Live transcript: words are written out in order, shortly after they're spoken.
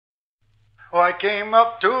Oh, I came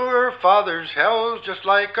up to her father's house just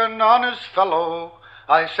like an honest fellow.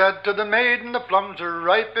 I said to the maiden, the plums are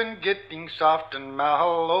ripe and getting soft and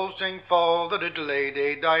mallow. Sing fall the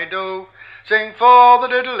diddle-ay-day-di-do, sing fall the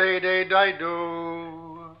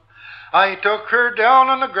diddle-ay-day-di-do. I took her down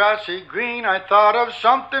on the grassy green, I thought of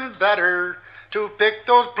something better, to pick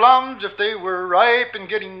those plums if they were ripe and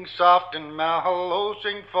getting soft and mallow.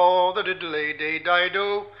 Sing fall the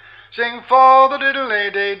diddle-ay-day-di-do, sing fall the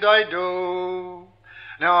diddle-ay-day-di-do.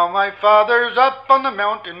 Now my father's up on the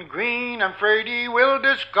mountain green, I'm afraid he will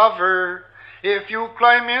discover if you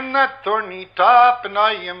climb in that thorny top and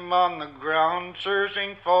I am on the ground, sir.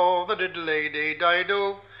 Sing fall the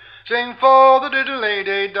diddle-ay-day-di-do, sing fall the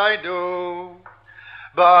diddle-ay-day-di-do.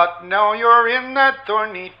 But now you're in that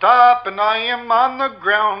thorny top and I am on the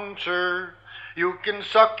ground, sir. You can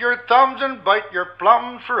suck your thumbs and bite your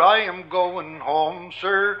plums, for I am going home,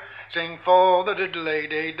 sir. Sing fall the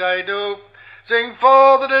diddle-ay-day-di-do, sing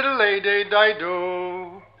fall the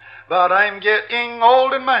diddle-ay-day-di-do. But I'm getting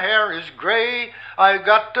old and my hair is gray, I've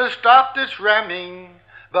got to stop this ramming.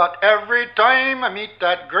 But every time I meet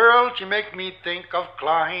that girl, she make me think of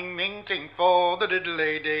climbing. Sing fall the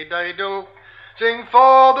diddle-ay-day-di-do, sing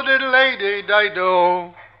fall the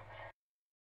diddle-ay-day-di-do.